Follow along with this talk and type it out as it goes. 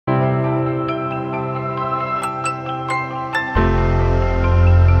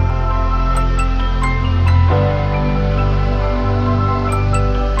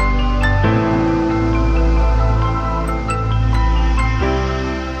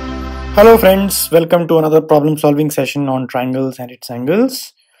Hello friends, welcome to another problem solving session on triangles and its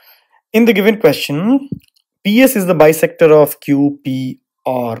angles. In the given question, PS is the bisector of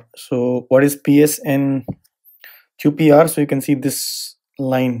QPR. So what is PS and QPR? So you can see this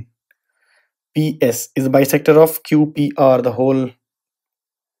line. PS is the bisector of QPR, the whole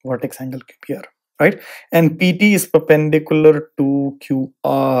vertex angle QPR, right? And PT is perpendicular to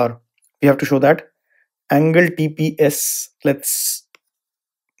QR. We have to show that. Angle TPS, let's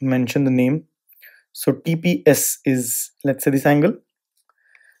mention the name. So TPS is, let's say, this angle.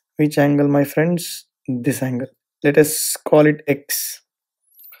 Which angle, my friends? This angle. Let us call it X.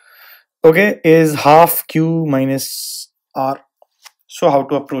 Okay, is half Q minus R. So how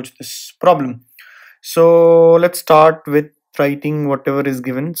to approach this problem? So let's start with writing whatever is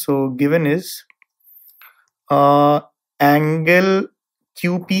given. So given is angle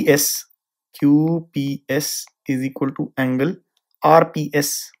QPS. QPS is equal to angle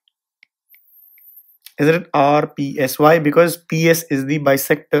RPS. Isn't it RPS? Why? Because PS is the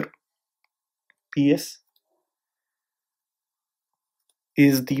bisector. PS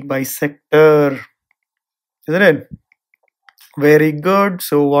is the bisector. Isn't it? Very good.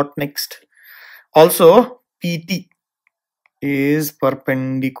 So what next? Also, PT is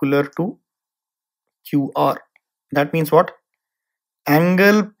perpendicular to QR. That means what?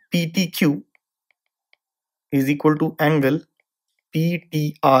 Angle PTQ is equal to angle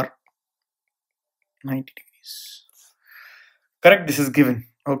PTR. 90 degrees. Correct, this is given.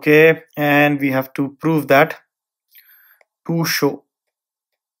 Okay, and we have to prove that to show.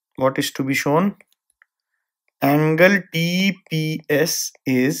 What is to be shown? Angle TPS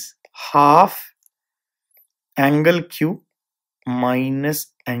is half angle Q minus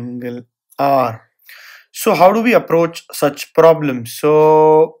angle R. So how do we approach such problems?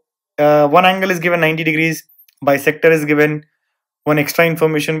 So one angle is given 90 degrees, bisector is given. One extra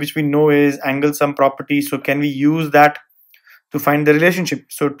information which we know is angle sum property. So can we use that to find the relationship?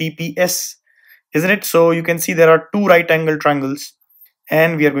 So TPS, isn't it? So you can see there are two right angle triangles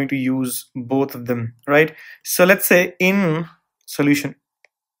and we are going to use both of them, right? So let's say in solution,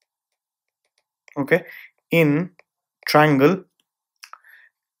 okay, in triangle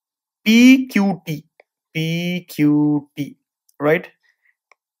PQT, right?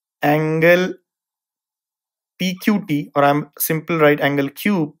 Angle PQT, or I'm simple right angle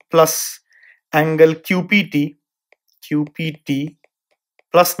Q plus angle QPT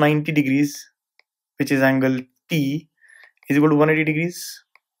plus 90 degrees, which is angle T, is equal to 180 degrees.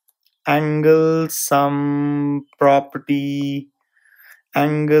 Angle sum property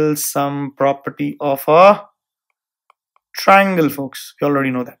of a triangle, folks. You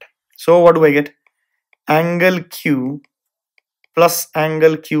already know that. So what do I get? Angle Q plus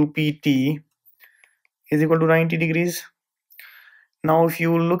angle QPT is equal to 90 degrees. Now if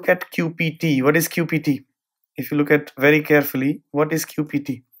you look at QPT, what is QPT? If you look at very carefully, what is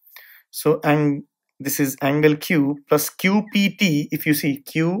QPT? So and this is angle Q plus QPT. If you see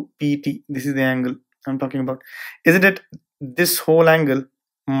QPT, this is the angle I'm talking about. Isn't it this whole angle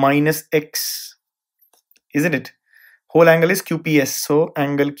minus X? Isn't it? Whole angle is QPS. So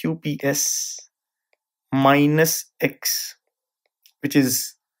angle QPS minus X, which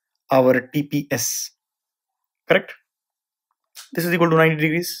is our TPS. Correct? This is equal to 90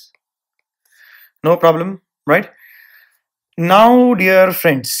 degrees. No problem, right? Now, dear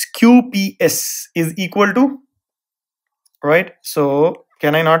friends, QPS is equal to, right? So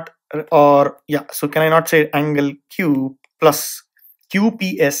can I not, so can I not say angle Q plus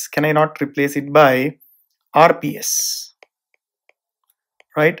QPS? Can I not replace it by RPS?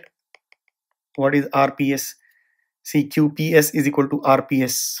 Right? What is RPS? See, QPS is equal to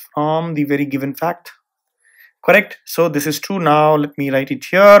RPS from the very given fact. Correct? So this is true. Now let me write it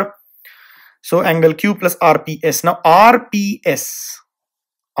here. So angle Q plus RPS. Now RPS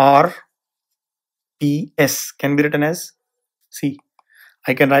can be written as, see,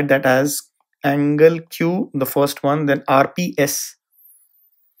 I can write that as angle Q, the first one, then RPS.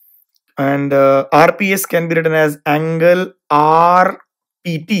 And RPS can be written as angle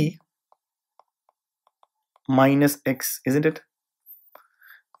RPT minus X, isn't it?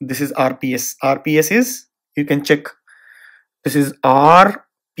 This is RPS. RPS is, you can check, this is RPS,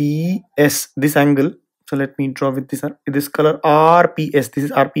 this angle. So let me draw with this color. RPS, this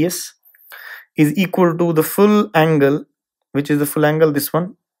is RPS, is equal to the full angle, which is the full angle, this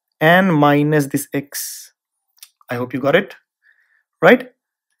one, and minus this X. I hope you got it, right?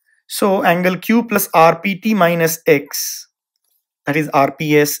 So angle Q plus RPT minus X, that is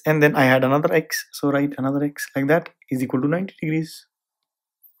RPS, and then I had another X. So write another X like that, is equal to 90 degrees.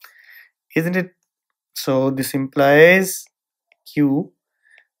 Isn't it? So this implies Q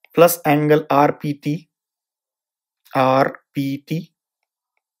plus angle RPT,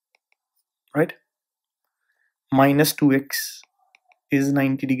 right, minus 2x is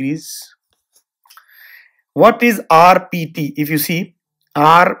 90 degrees. What is RPT? If you see,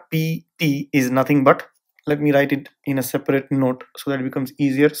 RPT is nothing but, let me write it in a separate note so that it becomes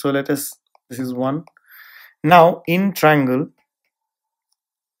easier. So this is 1. Now in triangle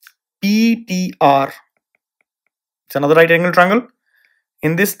PTR, it's another right angle triangle.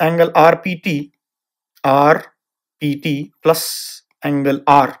 In this angle RPT plus angle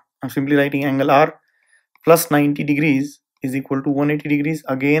R, I'm simply writing angle R plus 90 degrees is equal to 180 degrees.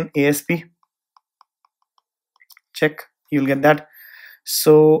 Again ASP, check, you'll get that.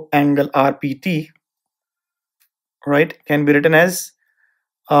 So angle RPT, right, can be written as,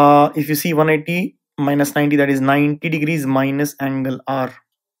 if you see 180 minus 90, that is 90 degrees minus angle R.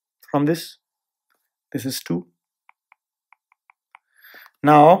 From this is 2.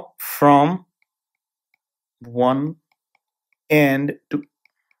 Now from 1 and 2,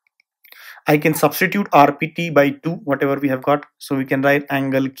 I can substitute RPT by 2, whatever we have got. So we can write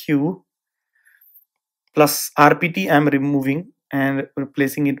angle Q plus RPT, I'm removing and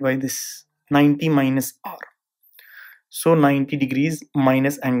replacing it by this 90 minus R. So 90 degrees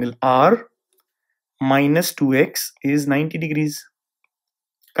minus angle R minus 2x is 90 degrees.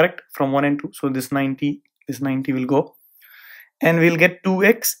 Correct? From 1 and 2. So this 90 will go. And we'll get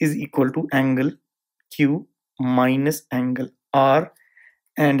 2x is equal to angle Q minus angle R.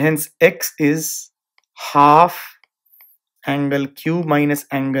 And hence x is half angle Q minus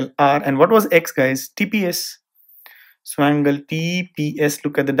angle R. And what was x, guys? TPS. So angle TPS,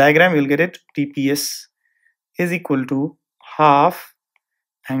 look at the diagram, you'll get it. TPS is equal to half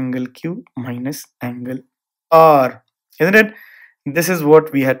angle Q minus angle R. Isn't it? This is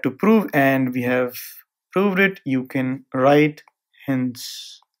what we had to prove, and we have proved it. You can write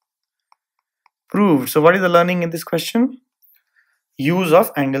hence proved. So what is the learning in this question? Use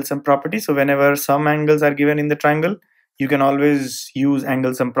of angle sum property. So whenever some angles are given in the triangle, you can always use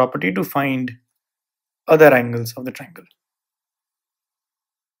angle sum property to find other angles of the triangle.